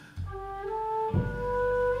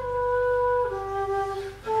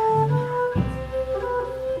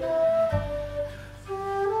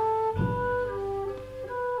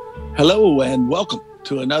Hello and welcome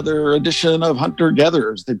to another edition of Hunter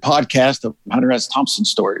Gatherers, the podcast of Hunter S. Thompson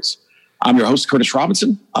Stories. I'm your host, Curtis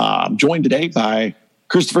Robinson. I'm joined today by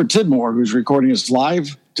Christopher Tidmore, who's recording us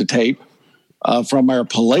live to tape from our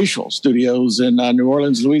palatial studios in New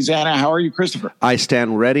Orleans, Louisiana. How are you, Christopher? I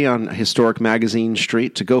stand ready on Historic Magazine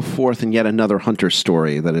Street to go forth in yet another Hunter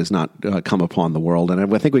story that has not come upon the world. And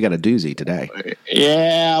I think we got a doozy today.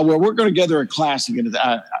 Yeah, well, we're going to gather a classic. And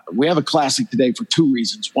we have a classic today for two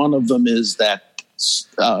reasons. One of them is that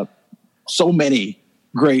so many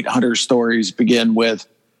great Hunter stories begin with,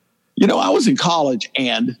 I was in college,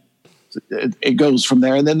 and it goes from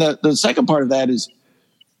there. And then the second part of that is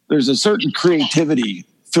there's a certain creativity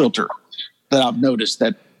filter that I've noticed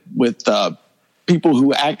that with people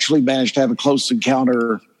who actually managed to have a close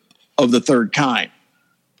encounter of the third kind,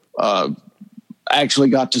 actually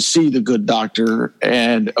got to see the good doctor.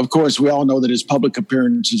 And of course, we all know that his public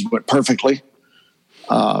appearances went perfectly.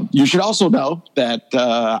 You should also know that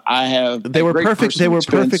I have they were perfect. They were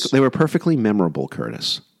perfect. They were perfectly memorable,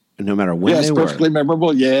 Curtis. No matter when they were. Yes, perfectly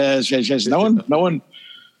memorable. Yes.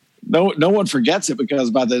 No one forgets it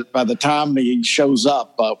because by the time he shows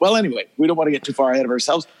up, well, anyway, we don't want to get too far ahead of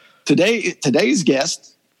ourselves. Today's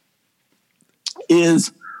guest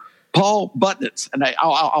is Paul Budnitz, and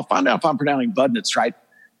I'll find out if I'm pronouncing Budnitz right.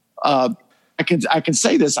 I can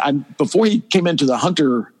say this. Before he came into the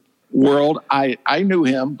Hunter world, I knew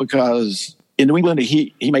him because in New England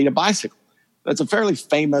he made a bicycle. That's a fairly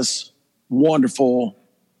famous, wonderful,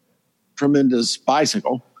 tremendous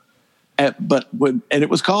bicycle. And it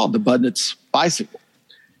was called the Budnitz bicycle,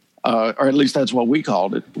 or at least that's what we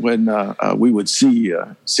called it when we would see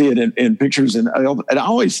it in pictures. And I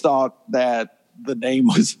always thought that the name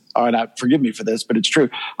was, forgive me for this, but it's true.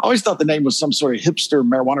 I always thought the name was some sort of hipster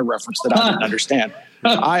marijuana reference that I didn't understand.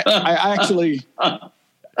 I actually,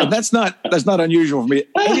 and that's not unusual for me.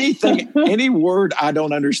 Any word I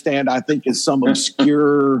don't understand, I think is some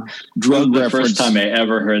obscure drug reference. The first time I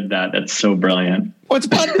ever heard that. That's so brilliant. Well, it's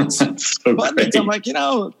Budnitz. So Budnitz. I'm like,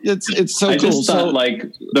 it's so cool. I just thought like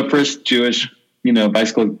the first Jewish,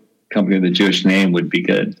 bicycle company with a Jewish name would be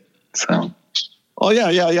good. So. Oh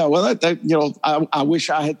yeah. Well, I wish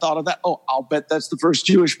I had thought of that. Oh, I'll bet that's the first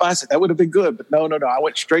Jewish bicycle. That would have been good, but no. I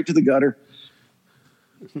went straight to the gutter.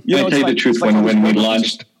 I tell you the truth, when we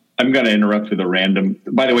launched, I'm going to interrupt with a random.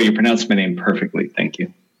 By the way, you pronounced my name perfectly. Thank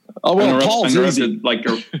you. Oh well, Paul's easy.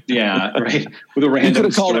 Yeah, right. With a random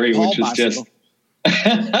story, which is just.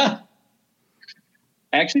 I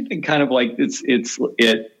actually think kind of like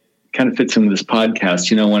it kind of fits into this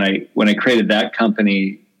podcast. When I created that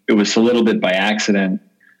company, it was a little bit by accident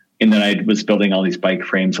in that I was building all these bike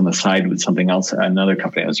frames on the side with something else, another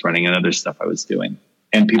company I was running and other stuff I was doing.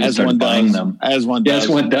 And people started buying them. As one does.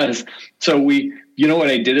 So what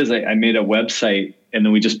I did is I made a website and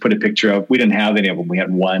then we just put a picture of, we didn't have any of them. We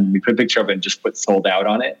had one, we put a picture of it and just put sold out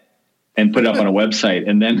on it and put it up on a website.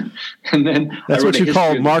 And then that's what you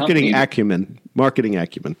call marketing acumen. Marketing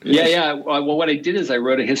acumen. Yeah. Well, what I did is I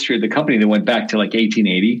wrote a history of the company that went back to like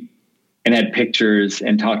 1880 and had pictures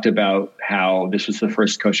and talked about how this was the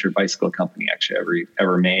first kosher bicycle company actually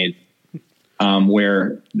ever made.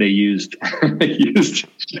 Where they used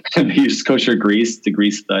kosher grease to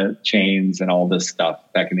grease the chains and all this stuff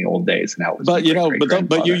back in the old days, and how it was. But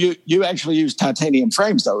you actually used titanium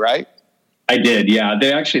frames, though, right? I did, yeah.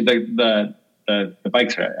 They actually the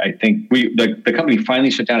bikes. I think the company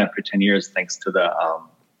finally shut down after 10 years, thanks to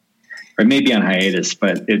or maybe on hiatus,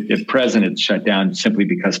 but at present it's shut down simply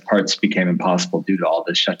because parts became impossible due to all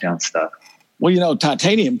this shutdown stuff. Well,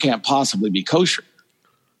 titanium can't possibly be kosher.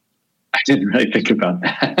 I didn't really think about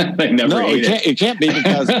that. I never ate it. It can't be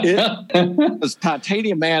because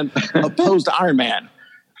Titanium Man opposed Iron Man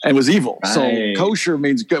and was evil. Right. So kosher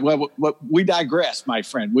means good. Well, we digress, my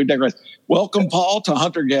friend. We digress. Welcome, Paul, to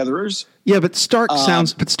Hunter Gatherers. Yeah, but Stark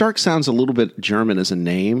sounds a little bit German as a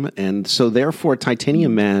name, and so therefore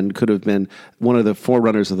Titanium Man could have been one of the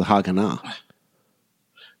forerunners of the Haganah.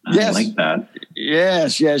 Yes, I like that.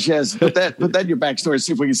 Yes. Put that in your backstory.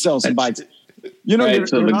 See if we can sell some bikes. You're not the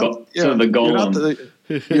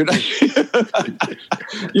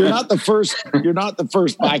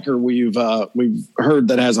first biker we've heard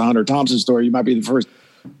that has a Hunter Thompson story. You might be the first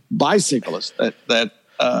bicyclist that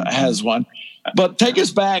has one. But take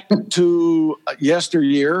us back to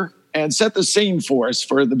yesteryear and set the scene for us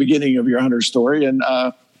for the beginning of your Hunter story. And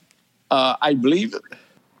I believe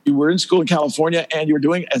you were in school in California, and you were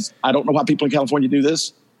doing, as I don't know why people in California do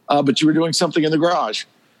this, but you were doing something in the garage.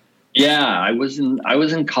 Yeah, I was in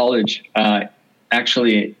college,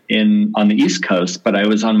 actually on the East Coast, but I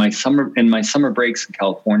was on my summer breaks in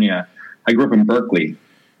California. I grew up in Berkeley.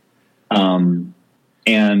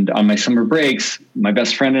 And on my summer breaks, my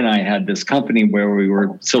best friend and I had this company where we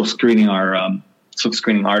were silk screening art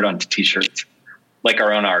onto T-shirts, like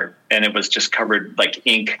our own art. And it was just covered, like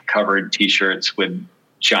ink covered T-shirts with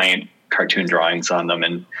giant cartoon drawings on them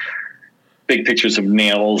and big pictures of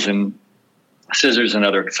nails and scissors and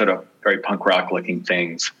other sort of very punk rock looking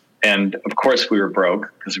things. And of course we were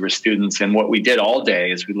broke because we were students. And what we did all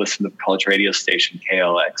day is we listened to the college radio station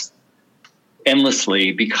KLX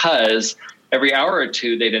endlessly, because every hour or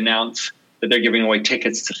two they'd announce that they're giving away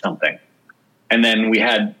tickets to something. And then we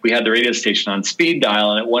had the radio station on speed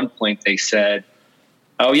dial. And at one point they said,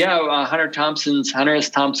 oh yeah, Hunter S.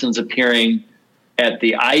 Thompson's appearing at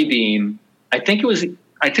the I-Beam. I think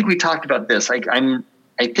we talked about this. I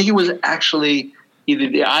think it was actually either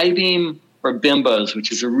the I-Beam or Bimbo's,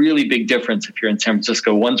 which is a really big difference if you're in San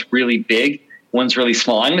Francisco. One's really big, one's really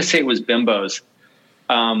small. I'm going to say it was Bimbo's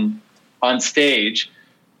on stage.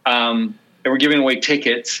 And we're giving away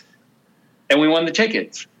tickets, and we won the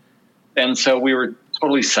tickets. And so we were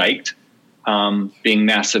totally psyched, being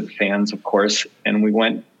massive fans, of course. And we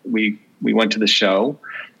went to the show,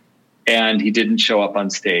 and he didn't show up on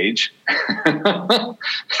stage.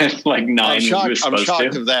 Like 9, he was supposed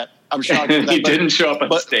to. I'm shocked of that. He didn't show up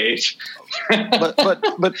on stage.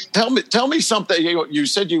 but tell me something. You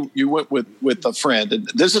said you went with a friend, and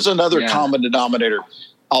this is another common denominator.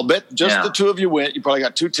 I'll bet just the two of you went. You probably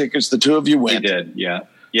got 2 tickets. The 2 of you went. We did, yeah.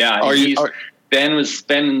 Ben was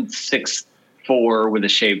 6'4" with a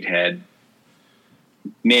shaved head.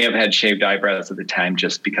 May have had shaved eyebrows at the time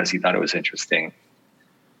just because he thought it was interesting.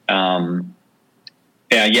 Ben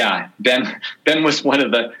was one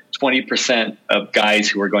of the 20% of guys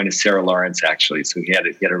who were going to Sarah Lawrence, actually. So he had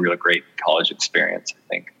a really great college experience, I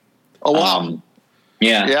think. Oh, wow.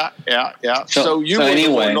 Yeah. So you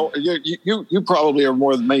probably are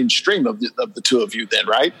more the mainstream of the 2 of you then,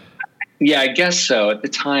 right? Yeah, I guess so. At the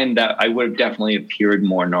time, that I would have definitely appeared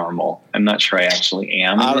more normal. I'm not sure I actually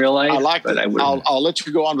am in real life. I like that. I'll let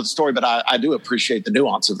you go on with the story, but I do appreciate the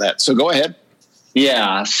nuance of that. So go ahead.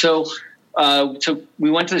 Yeah. So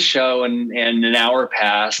we went to the show, and an hour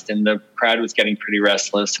passed, and the crowd was getting pretty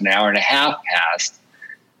restless. An hour and a half passed,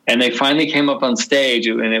 and they finally came up on stage,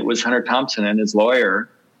 and it was Hunter Thompson and his lawyer.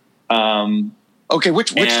 Okay,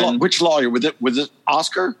 which lawyer? Was it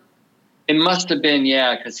Oscar? It must have been,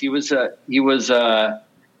 yeah, because he was I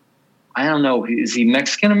don't know, is he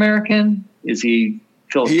Mexican American? Is he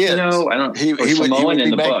Filipino? I don't. He's Samoan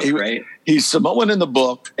in the book, right? He's Samoan in the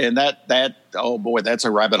book, and that oh boy, that's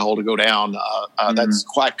a rabbit hole to go down. That's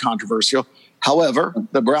quite controversial. However,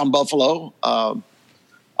 the Brown Buffalo,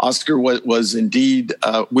 Oscar was indeed.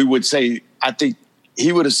 We would say, I think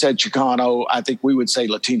he would have said Chicano. I think we would say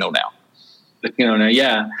Latino now. Latino now,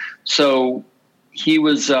 yeah. So he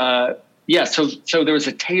was. So there was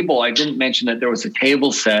a table. I didn't mention that there was a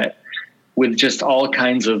table set with just all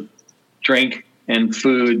kinds of drink and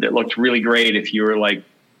food that looked really great if you were like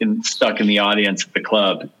stuck in the audience at the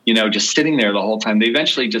club, just sitting there the whole time. They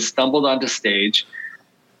eventually just stumbled onto stage,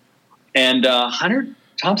 and Hunter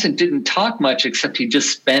Thompson didn't talk much, except he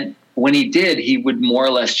would more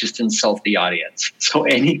or less just insult the audience. So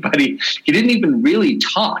he didn't even really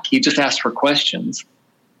talk. He just asked for questions.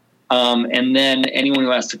 And then anyone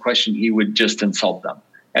who asked a question, he would just insult them.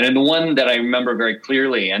 And in the one that I remember very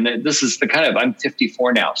clearly, and this is I'm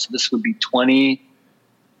 54 now, so this would be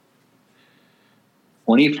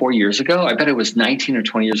 24 years ago. I bet it was 19 or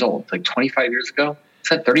 20 years old, like 25 years ago. Is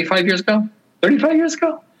that 35 years ago? 35 years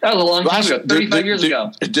ago? That was a long time ago, 35 years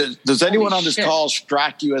ago. Does anyone on this call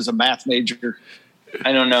strike you as a math major?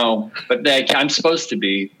 I don't know, but I'm supposed to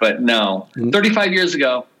be, but no. 35 years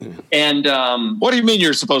ago. And what do you mean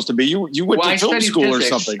you're supposed to be? You went to film school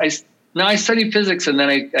physics. Or something? I studied physics, and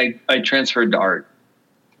then I transferred to art.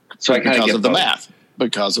 So I kind of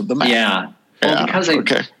because of the math. Yeah. Well,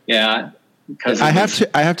 I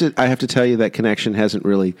have to tell you that connection hasn't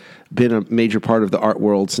really been a major part of the art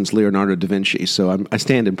world since Leonardo da Vinci. So I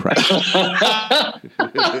stand impressed.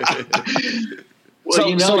 Well,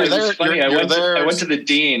 it was funny. I went to the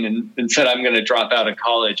dean and said, I'm going to drop out of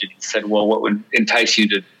college. And he said, well, what would entice you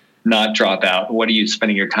to not drop out? What are you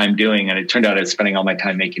spending your time doing? And it turned out I was spending all my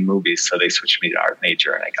time making movies. So they switched me to art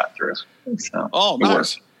major, and I got through. So,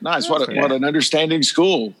 nice. Nice. What an understanding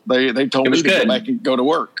school. They told me to go back and go to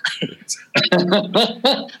work.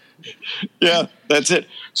 Yeah, that's it.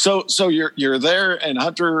 So you're there, and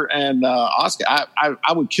Hunter and Oscar.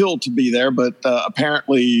 I would kill to be there, but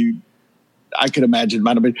apparently I could imagine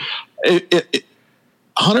might have been.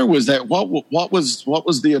 Hunter was there. What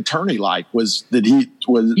was the attorney like? Was he?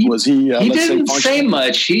 He didn't say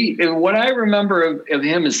much. What I remember of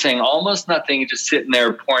him is saying almost nothing, just sitting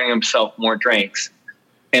there pouring himself more drinks.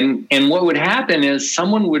 And what would happen is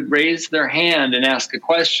someone would raise their hand and ask a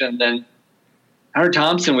question, then Hunter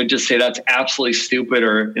Thompson would just say, that's absolutely stupid,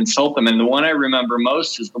 or insult them. And the one I remember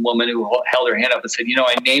most is the woman who held her hand up and said,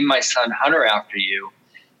 I named my son Hunter after you.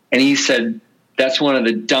 And he said, that's one of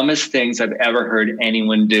the dumbest things I've ever heard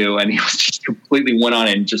anyone do. And he was just completely went on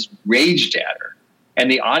and just raged at her.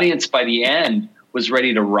 And the audience by the end was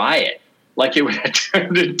ready to riot. Like it had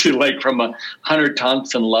turned into like from a Hunter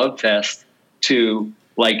Thompson love fest to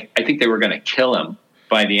like, I think they were going to kill him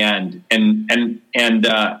by the end. And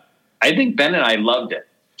I think Ben and I loved it,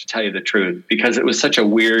 to tell you the truth, because it was such a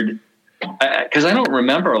weird, because I don't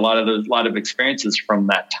remember a lot of experiences from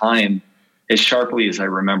that time as sharply as I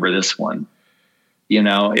remember this one,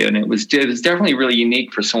 and it was definitely really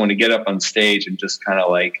unique for someone to get up on stage and just kind of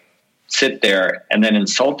like sit there and then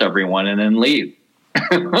insult everyone and then leave.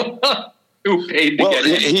 Who paid to get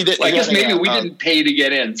in? I guess maybe we didn't pay to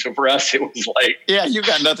get in, so for us it was like, you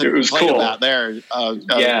got nothing to complain about there.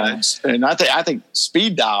 And I think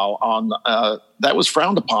speed dial on that was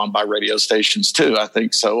frowned upon by radio stations too. I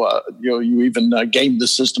think so. You even gamed the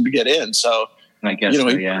system to get in. So I guess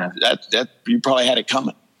that you probably had it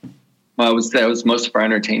coming. Well, that was most of our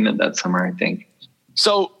entertainment that summer, I think.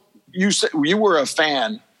 So you said you were a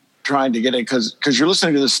fan trying to get in because you're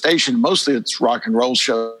listening to the station. Mostly it's rock and roll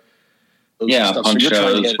shows. Yeah, punk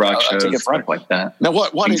shows, rock shows, stuff like that. Now,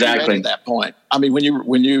 what did you read at that point? I mean, when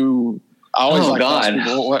you, I always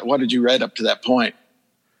people, what did you read up to that point?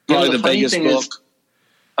 Probably the Vegas book.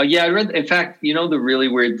 I read. In fact, the really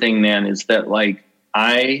weird thing, man, is that like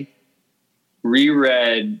I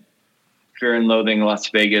reread Fear and Loathing Las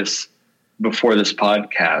Vegas before this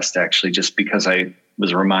podcast, actually, just because I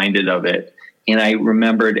was reminded of it, and I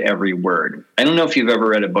remembered every word. I don't know if you've ever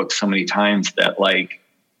read a book so many times that like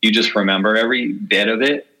you just remember every bit of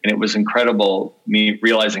it. And it was incredible, me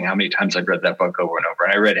realizing how many times I'd read that book over and over.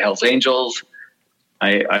 And I read Hell's Angels.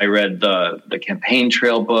 I read the Campaign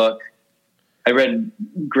Trail book. I read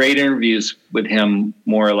great interviews with him,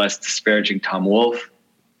 more or less disparaging Tom Wolfe,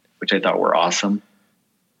 which I thought were awesome.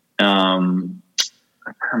 I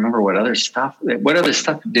can't remember what other stuff did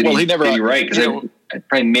he write? Because I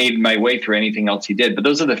probably made my way through anything else he did. But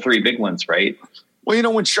those are the three big ones, right?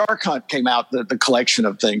 Well, when Shark Hunt came out, the collection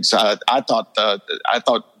of things, I thought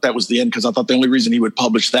that was the end, because I thought the only reason he would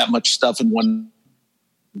publish that much stuff in one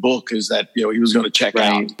book is that he was going to check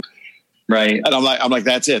out. Right. And I'm like,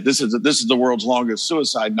 that's it. This is the world's longest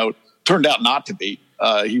suicide note. Turned out not to be.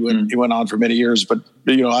 He went on for many years, but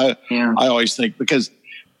I always think, because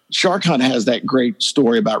Shark Hunt has that great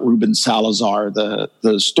story about Ruben Salazar,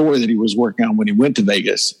 the story that he was working on when he went to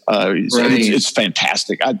Vegas. It's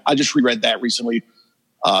fantastic. I just reread that recently.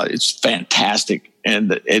 It's fantastic,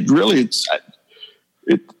 and it's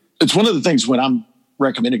one of the things when I'm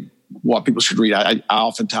recommending what people should read. I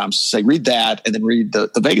oftentimes say read that and then read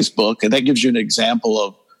the Vegas book, and that gives you an example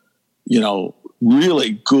of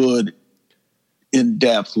really good,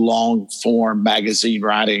 in-depth, long-form magazine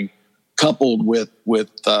writing, coupled with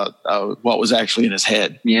what was actually in his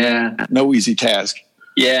head. Yeah. No easy task.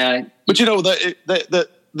 Yeah. But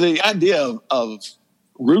the idea of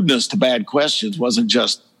rudeness to bad questions wasn't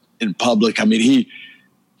just in public. I mean,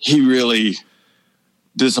 he really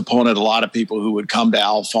disappointed a lot of people who would come to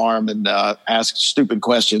Owl Farm and ask stupid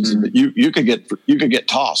questions, and you could get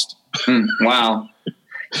tossed. Wow.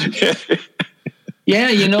 Yeah,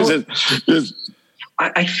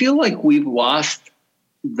 I feel like we've lost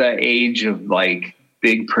the age of like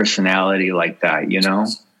big personality like that,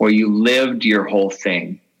 where you lived your whole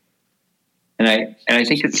thing. And I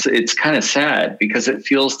think it's kind of sad, because it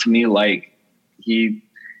feels to me like he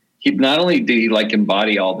not only did he like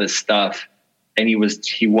embody all this stuff, and he was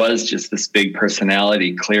just this big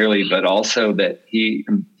personality, clearly, but also that he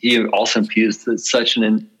also infused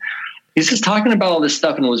he's just talking about all this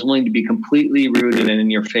stuff and was willing to be completely rude and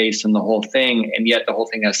in your face and the whole thing. And yet the whole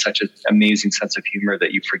thing has such an amazing sense of humor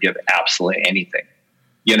that you forgive absolutely anything,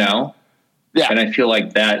 Yeah. And I feel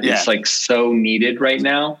like that is like so needed right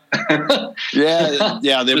now.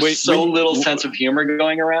 Yeah. There's so little sense of humor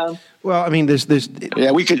going around. Well, I mean, there's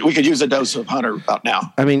we could use a dose of Hunter about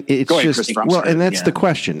now. I mean, it's just, and that's the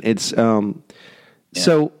question. It's,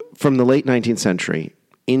 so from the late 19th century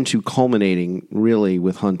into culminating really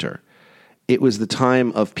with Hunter, it was the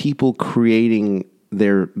time of people creating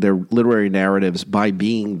their literary narratives by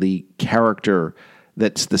being the character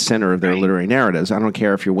that's the center of their literary narratives. I don't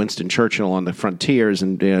care if you're Winston Churchill on the frontiers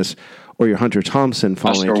or you're Hunter Thompson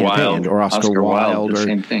following a campaign, or Oscar Wilde, or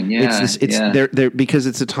same thing. Yeah, they're because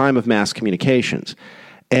it's a time of mass communications.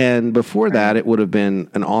 And before that, it would have been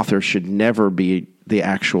an author should never be the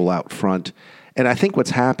actual out front. And I think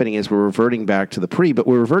what's happening is we're reverting back to the but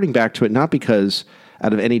we're reverting back to it not because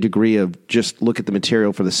out of any degree of just look at the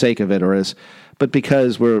material for the sake of it, but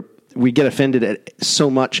because we get offended at so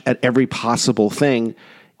much at every possible thing,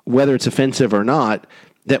 whether it's offensive or not,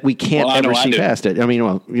 that we can't ever see past it. I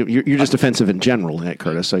mean, you're just offensive in general,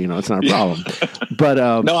 Curtis, so it's not a problem. But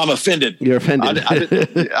no, I'm offended. You're offended.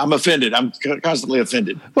 I'm offended. I'm constantly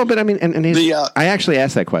offended. Well, but I mean, I actually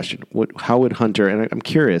asked that question. How would Hunter? And I'm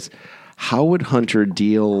curious, how would Hunter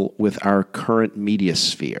deal with our current media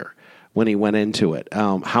sphere when he went into it?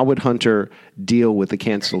 How would Hunter deal with the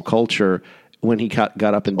cancel culture when he got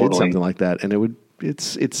up and did something like that? And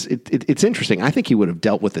it's interesting. I think he would have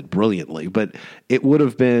dealt with it brilliantly, but it would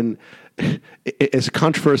have been as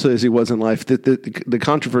controversial as he was in life. The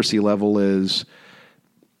controversy level is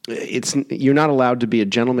you're not allowed to be a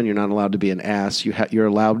gentleman. You're not allowed to be an ass. You're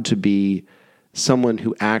allowed to be someone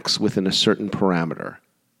who acts within a certain parameter.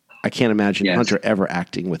 I can't imagine Hunter ever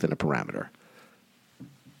acting within a parameter.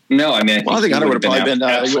 No, I mean, I think Hunter would have probably been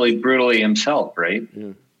absolutely brutally himself, right?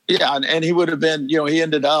 Yeah, and he would have been. He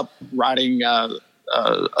ended up writing a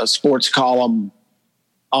sports column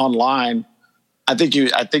online. I think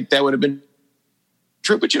that would have been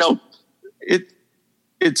true, but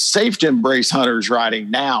it's safe to embrace Hunter's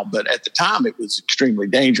writing now, but at the time it was extremely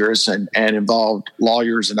dangerous and involved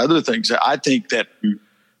lawyers and other things. I think that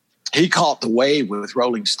he caught the wave with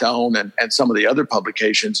Rolling Stone and some of the other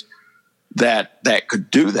publications that could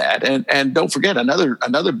do that. And don't forget,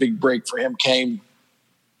 another big break for him came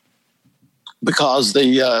because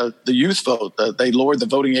the youth vote, they lowered the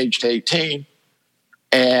voting age to 18,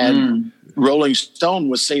 and Rolling Stone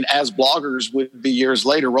was seen, as bloggers would be years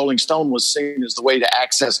later, Rolling Stone was seen as the way to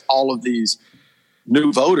access all of these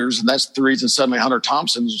new voters, and that's the reason suddenly Hunter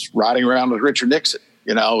Thompson's riding around with Richard Nixon.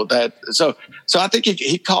 So I think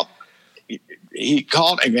he caught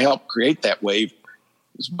and helped create that wave.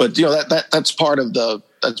 But that's part of the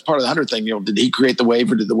Hunter thing. Did he create the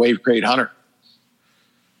wave or did the wave create Hunter?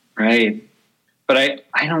 Right. But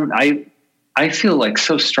I feel like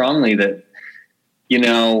so strongly that,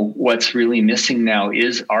 what's really missing now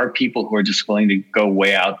are people who are just willing to go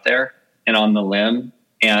way out there and on the limb.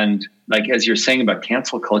 And like, as you're saying about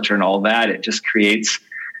cancel culture and all that, it just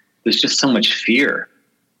there's just so much fear,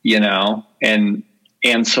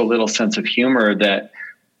 and so little sense of humor that,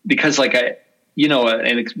 because like if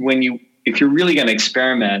you're really going to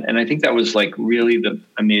experiment, and I think that was like really the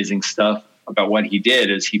amazing stuff about what he did,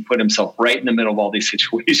 is he put himself right in the middle of all these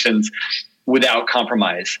situations without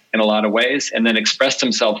compromise in a lot of ways, and then expressed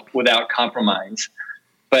himself without compromise.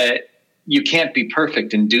 But you can't be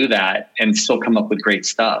perfect and do that and still come up with great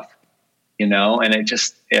stuff, and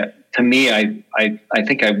to me, I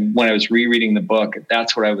think when I was rereading the book,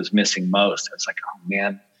 that's what I was missing most. I was like, oh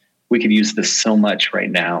man, we could use this so much right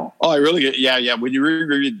now. Oh, I really, yeah. When you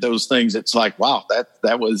reread those things, it's like, wow,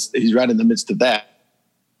 he's right in the midst of that.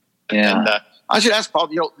 Yeah. And I should ask Paul,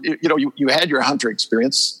 you had your Hunter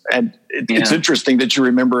experience, and it's interesting that you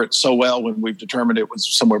remember it so well when we've determined it was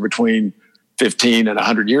somewhere between 15 and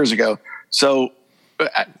 100 years ago. So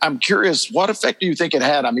I'm curious, what effect do you think it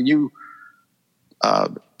had? I mean,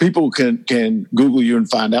 people can Google you and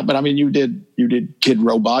find out, but I mean, you did Kid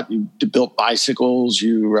Robot, you built bicycles,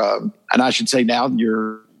 and I should say now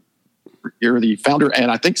you're the founder and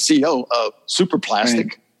I think CEO of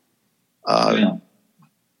Superplastic. Right.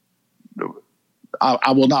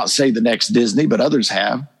 I will not say the next Disney, but others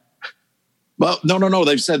have. Well, no.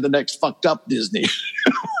 They've said the next fucked up Disney.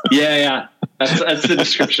 Yeah. That's the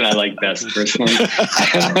description I like best, personally.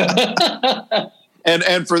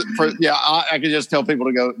 And for I can just tell people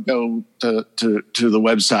to go to the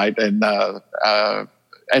website and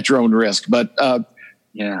at your own risk. But how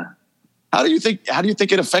do you think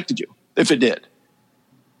it affected you, if it did?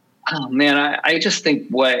 Oh man, I just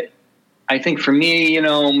think I think for me,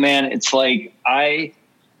 man, it's like I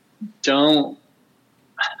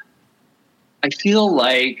feel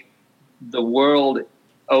like the world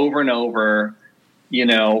over and over,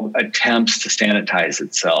 attempts to sanitize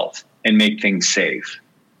itself and make things safe.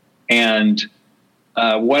 And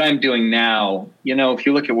what I'm doing now, if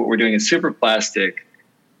you look at what we're doing in Superplastic,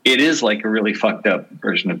 it is like a really fucked up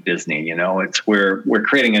version of Disney. It's where we're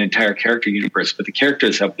creating an entire character universe, but the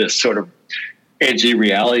characters have this sort of edgy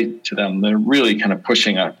reality to them. They're really kind of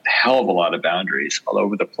pushing a hell of a lot of boundaries all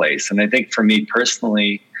over the place. And I think for me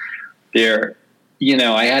personally, I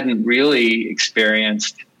hadn't really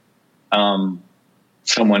experienced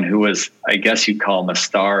someone who was, I guess you'd call him a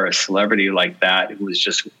star, a celebrity like that, who was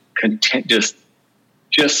just content,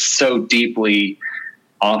 just so deeply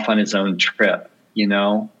off on his own trip,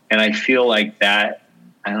 And I feel like that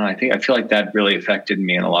I don't know. I feel like that really affected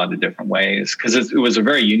me in a lot of different ways because it was a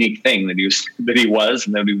very unique thing that he was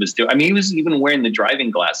and that he was doing. I mean, he was even wearing the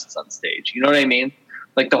driving glasses on stage. You know what I mean?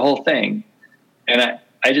 Like the whole thing. And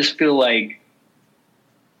I just feel like,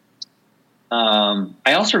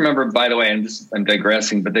 I also remember, by the way, and I'm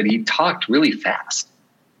digressing, but that he talked really fast.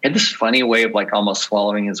 He had this funny way of like almost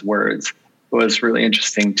swallowing his words. It was really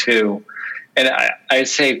interesting too. And I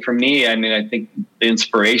say for me, I mean, I think the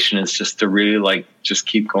inspiration is just to really like, just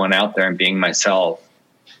keep going out there and being myself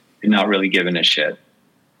and not really giving a shit.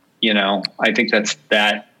 You know, I think that's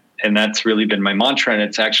that. And that's really been my mantra. And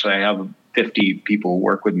it's actually, I have 50 people who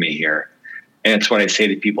work with me here. And it's what I say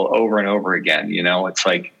to people over and over again. You know, it's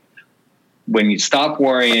like when you stop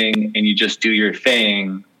worrying and you just do your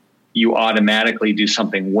thing, you automatically do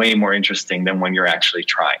something way more interesting than when you're actually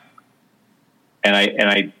trying.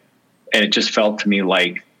 And it just felt to me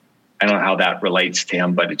like, I don't know how that relates to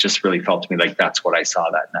him, but it just really felt to me like that's what I saw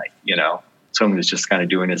that night. You know, someone was just kind of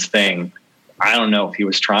doing his thing. I don't know if he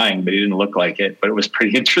was trying, but he didn't look like it, but it was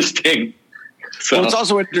pretty interesting. So well, it's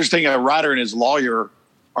also interesting. A writer and his lawyer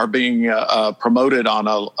are being promoted on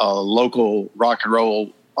a local rock and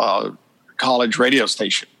roll college radio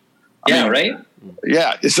station. I mean, right?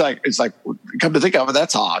 Yeah, it's like come to think of it,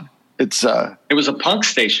 that's odd. It was a punk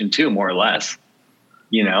station too, more or less.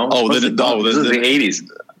 You know, this is the 80s.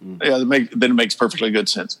 Yeah, then it makes perfectly good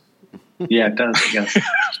sense. Yeah, it does. I guess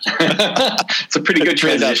it's a pretty good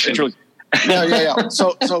transition. Yeah.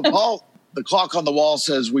 So Paul, the clock on the wall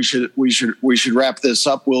says we should wrap this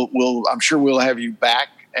up. I'm sure we'll have you back.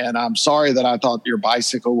 And I'm sorry that I thought your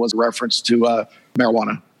bicycle was a reference to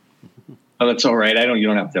marijuana. Oh, that's all right. You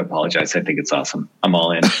don't have to apologize. I think it's awesome. I'm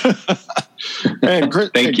all in.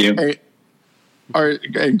 Thank you.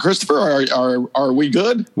 And Christopher, are we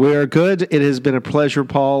good? We are good. It has been a pleasure,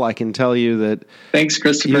 Paul. I can tell you that. Thanks,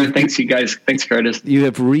 Christopher. Thanks, you guys. Thanks, Curtis. You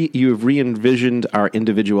have re-envisioned our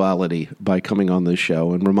individuality by coming on this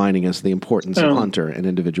show and reminding us the importance of Hunter and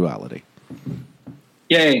individuality.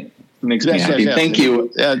 Yay. It makes me happy. Thank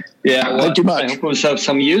you. Yeah. Thank you much. I hope it was of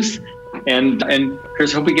some use. And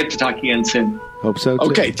Chris, hope we get to talk again soon. Hope so, too.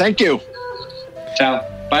 Okay. Thank you. Ciao.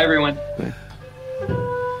 Bye, everyone. Bye.